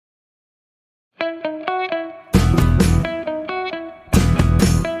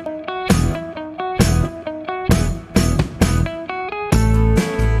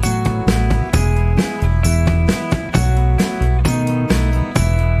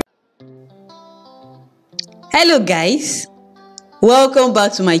Hello guys, welcome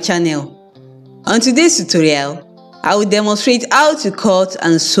back to my channel. On today's tutorial, I will demonstrate how to cut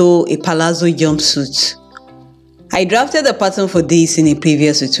and sew a palazzo jumpsuit. I drafted the pattern for this in a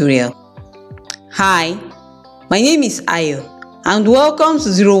previous tutorial. Hi, my name is Ayo and welcome to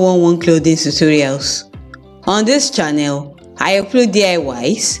 011 Clothing Tutorials. On this channel, I upload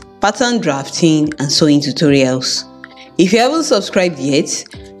DIYs, pattern drafting and sewing tutorials. If you haven't subscribed yet,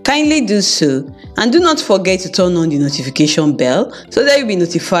 kindly do so, and do not forget to turn on the notification bell so that you'll be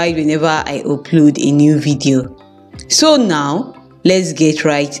notified whenever I upload a new video. So now, let's get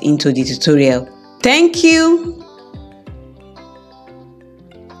right into the tutorial. Thank you!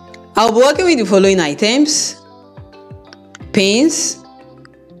 I'll be working with the following items: pins,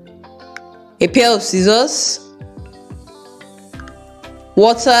 a pair of scissors,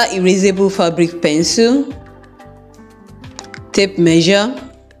 water erasable fabric pencil, tape measure,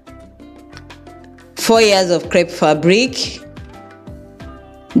 4 yards of crepe fabric,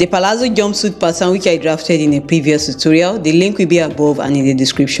 the palazzo jumpsuit pattern which I drafted in a previous tutorial. The link will be above and in the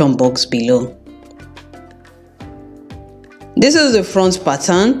description box below. This is the front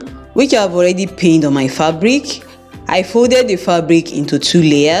pattern which I have already pinned on my fabric. I folded the fabric into 2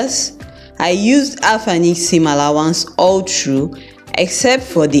 layers. I used half an inch seam allowance all through except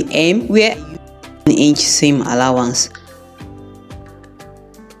for the hem where I used 1 inch seam allowance.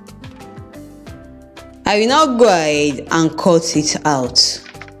 I will now go ahead and cut it out.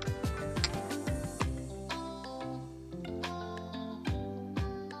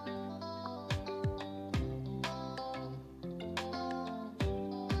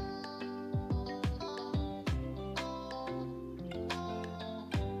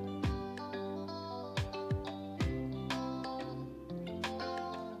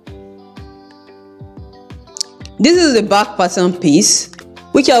 This is the back pattern piece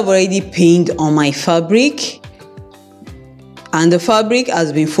which I've already pinned on my fabric, and the fabric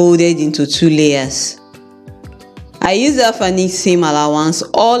has been folded into 2 layers. I use half an inch seam allowance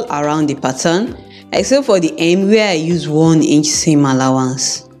all around the pattern except for the hem where I use 1 inch seam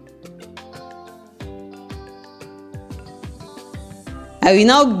allowance. I will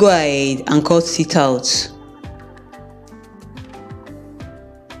now go ahead and cut it out.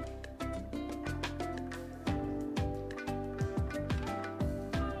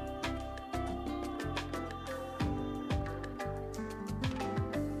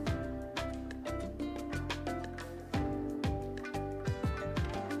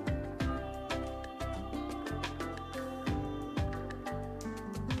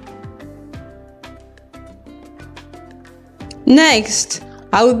 Next,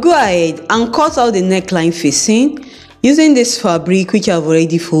 I will go ahead and cut out the neckline facing using this fabric which I've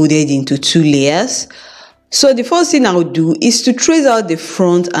already folded into 2 layers. So the first thing I will do is to trace out the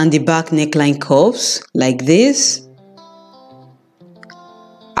front and the back neckline curves like this.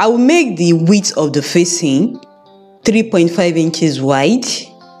 I will make the width of the facing 3.5 inches wide.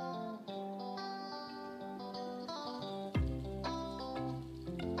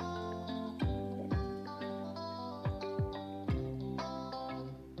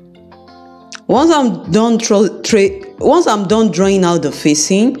 Once I'm done drawing out the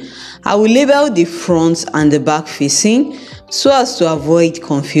facing, I will label the front and the back facing so as to avoid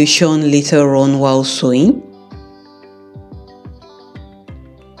confusion later on while sewing.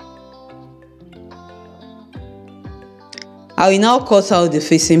 I will now cut out the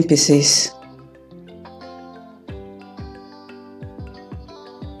facing pieces.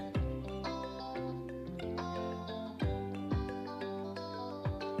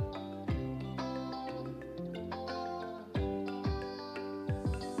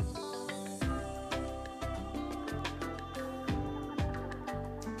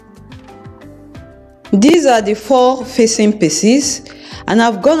 These are the 4 facing pieces, and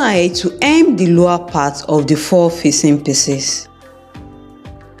I've gone ahead to hem the lower part of the 4 facing pieces.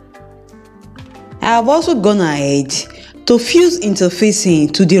 I have also gone ahead to fuse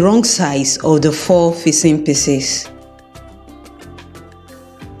interfacing to the wrong size of the 4 facing pieces.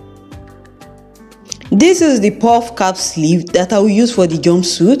 This is the puff cap sleeve that I will use for the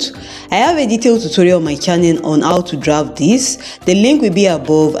jumpsuit. I have a detailed tutorial on my channel on how to draft this. The link will be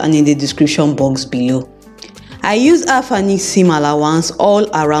above and in the description box below. I used half an inch seam allowance all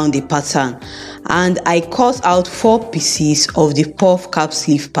around the pattern, and I cut out 4 pieces of the puff cap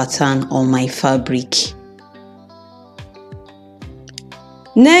sleeve pattern on my fabric.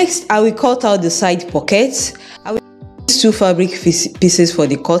 Next, I will cut out the side pockets. I will use 2 fabric pieces for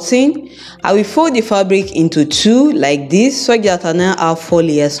the cutting. I will fold the fabric into 2 like this so that I now have 4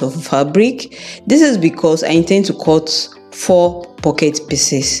 layers of fabric. This is because I intend to cut 4 pocket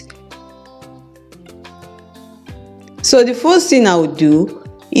pieces. So the first thing I will do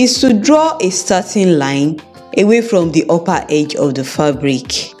is to draw a starting line away from the upper edge of the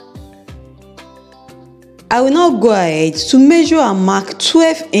fabric. I will now go ahead to measure and mark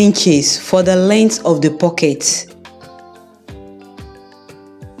 12 inches for the length of the pocket.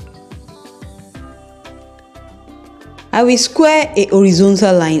 I will square a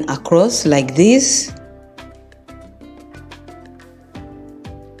horizontal line across like this.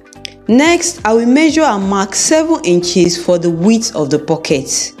 Next, I will measure and mark 7 inches for the width of the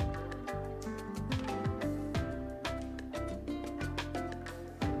pocket.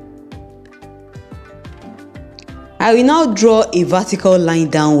 I will now draw a vertical line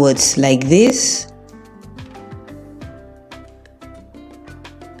downwards like this.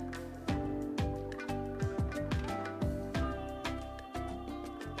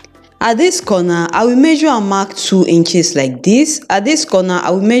 At this corner, I will measure and mark 2 inches like this. At this corner,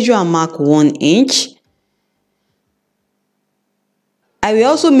 I will measure and mark 1 inch. I will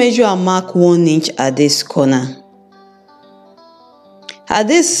also measure and mark 1 inch at this corner. At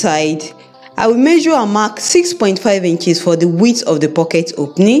this side, I will measure and mark 6.5 inches for the width of the pocket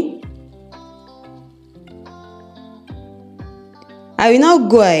opening. I will now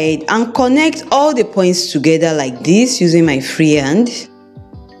go ahead and connect all the points together like this using my free hand.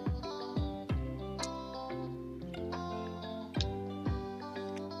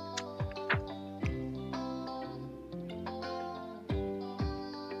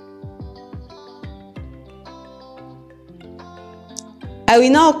 I will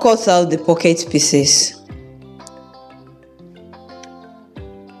now cut out the pocket pieces.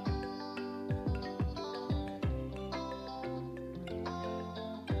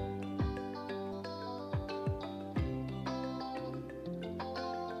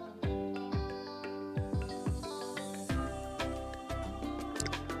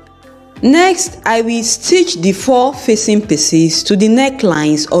 Next, I will stitch the 4 facing pieces to the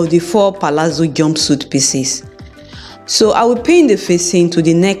necklines of the 4 palazzo jumpsuit pieces. So I will pin the facing to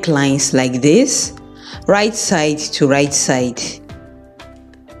the necklines like this, right side to right side.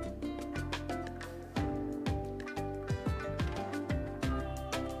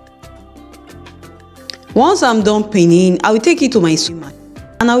 Once I'm done pinning, I will take it to my sewing machine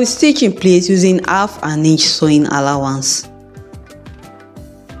and I will stitch in place using 1/2 inch sewing allowance.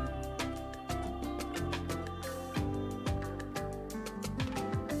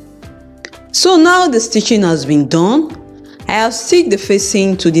 So now the stitching has been done. I have stitched the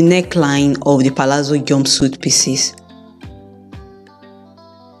facing to the neckline of the palazzo jumpsuit pieces.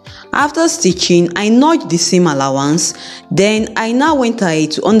 After stitching, I notched the seam allowance, then I now went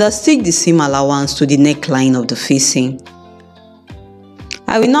ahead to understitch the seam allowance to the neckline of the facing.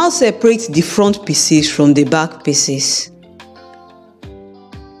 I will now separate the front pieces from the back pieces.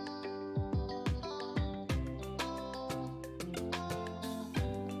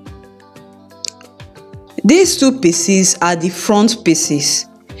 These 2 pieces are the front pieces.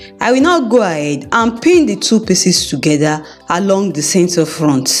 I will now go ahead and pin the 2 pieces together along the center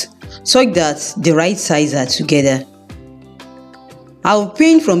front, such that the right sides are together. I will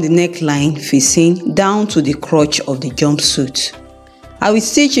pin from the neckline facing down to the crotch of the jumpsuit. I will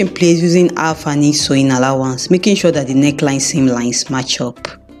stitch in place using 1/2 inch sewing allowance, making sure that the neckline seam lines match up.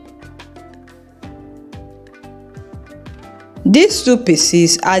 These 2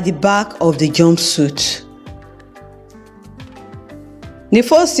 pieces are the back of the jumpsuit. The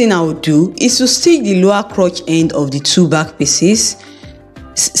first thing I will do is to stitch the lower crotch end of the 2 back pieces,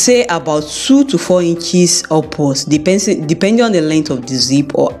 say about 2 to 4 inches upwards, depending on the length of the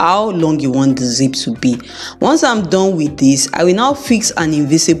zip or how long you want the zip to be. Once I'm done with this, I will now fix an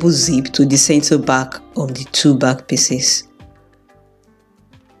invisible zip to the center back of the 2 back pieces.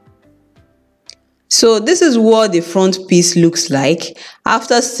 So this is what the front piece looks like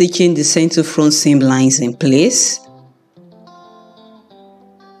after stitching the center front seam lines in place.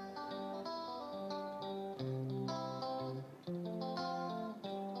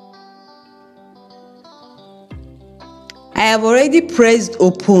 I have already pressed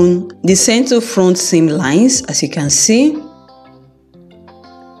open the center front seam lines, as you can see.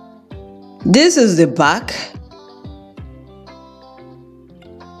 This is the back.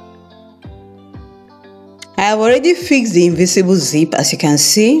 I have already fixed the invisible zip, as you can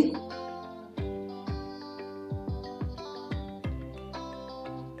see.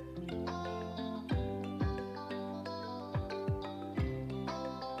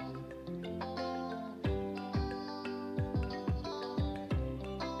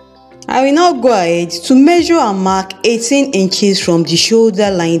 I will now go ahead to measure and mark 18 inches from the shoulder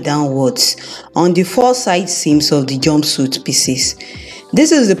line downwards on the 4 side seams of the jumpsuit pieces.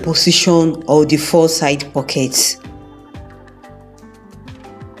 This is the position of the 4 side pockets.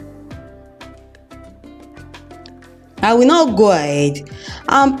 I will now go ahead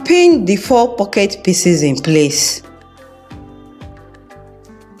and pin the 4 pocket pieces in place.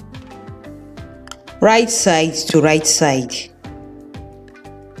 Right side to right side.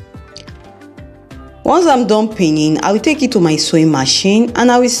 Once I'm done pinning, I will take it to my sewing machine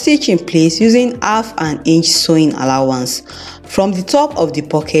and I will stitch in place using 1/2 inch sewing allowance from the top of the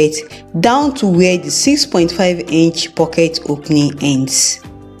pocket down to where the 6.5 inch pocket opening ends.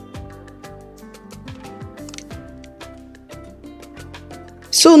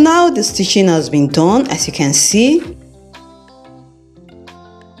 So now the stitching has been done, as you can see.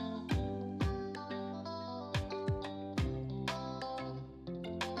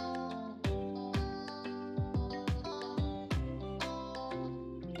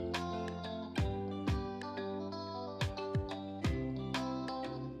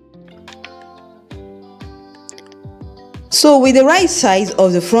 So with the right sides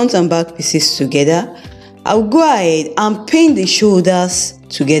of the front and back pieces together, I'll go ahead and pin the shoulders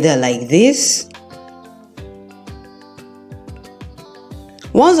together like this.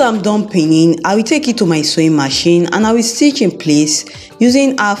 Once I'm done pinning, I will take it to my sewing machine and I will stitch in place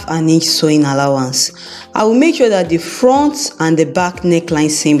using 1/2 inch sewing allowance. I will make sure that the front and the back neckline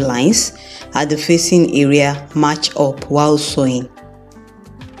seam lines at the facing area match up while sewing.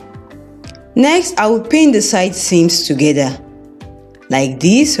 Next, I will pin the side seams together like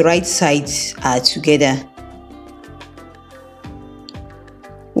this. Right sides are together.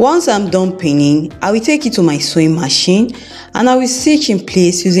 Once I'm done pinning, I will take it to my sewing machine and I will stitch in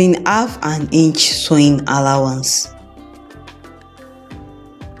place using 1/2 inch sewing allowance.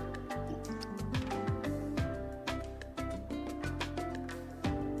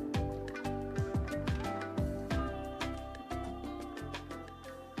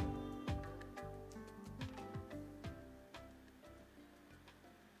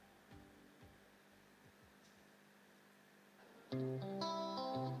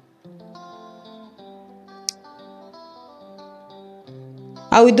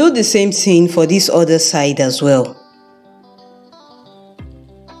 I will do the same thing for this other side as well.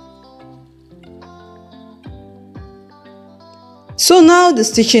 So now the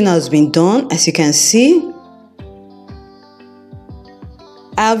stitching has been done, as you can see.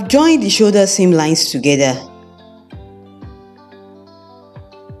 I have joined the shoulder seam lines together.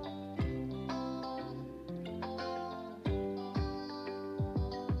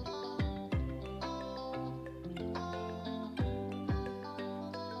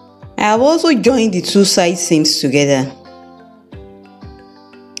 I have also joined the 2 side seams together.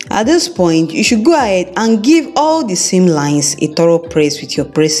 At this point, you should go ahead and give all the seam lines a thorough press with your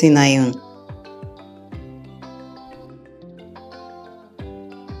pressing iron.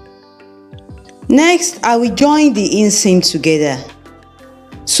 Next, I will join the inseam together.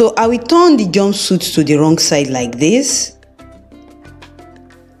 So I will turn the jumpsuit to the wrong side like this.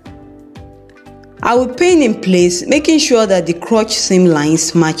 I will pin in place, making sure that the crotch seam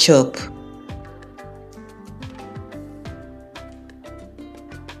lines match up.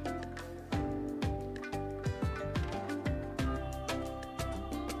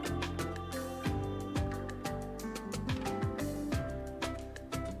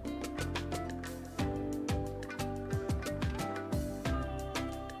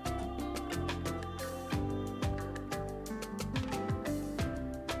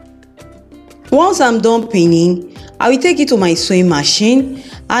 Once I'm done pinning, I will take it to my sewing machine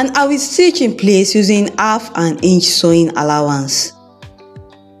and I will stitch in place using 1/2 inch sewing allowance.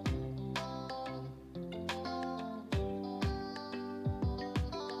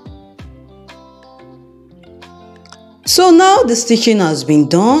 So now the stitching has been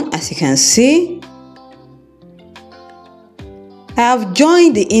done, as you can see. I have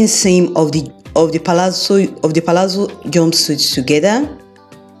joined the inseam of the palazzo jumpsuit together.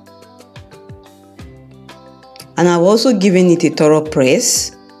 And I've also given it a thorough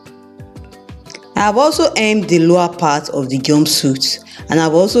press. I have also hemmed the lower part of the jumpsuit and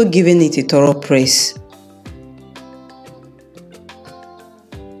I've also given it a thorough press.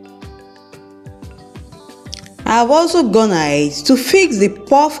 I have also gone ahead to fix the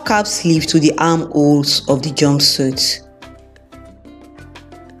puff cap sleeve to the armholes of the jumpsuit.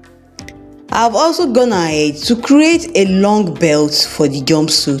 I have also gone ahead to create a long belt for the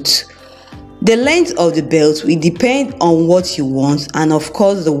jumpsuit. The length of the belt will depend on what you want and of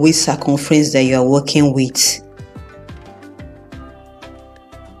course the waist circumference that you are working with.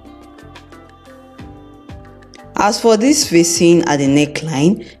 As for this facing at the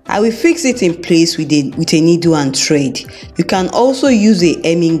neckline, I will fix it in place with a needle and thread. You can also use a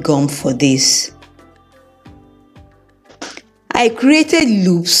hemming gum for this. I created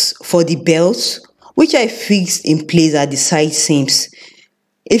loops for the belt which I fixed in place at the side seams.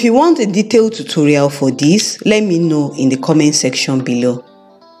 If you want a detailed tutorial for this, let me know in the comment section below.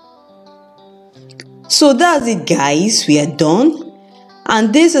 So that's it guys, we are done.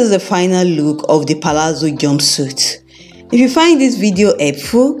 And this is the final look of the Palazzo jumpsuit. If you find this video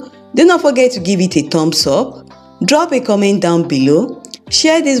helpful, do not forget to give it a thumbs up, drop a comment down below,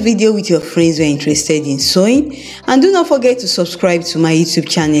 share this video with your friends who are interested in sewing, and do not forget to subscribe to my YouTube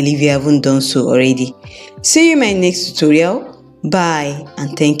channel if you haven't done so already. See you in my next tutorial. Bye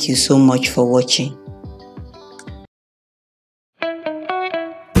and thank you so much for watching.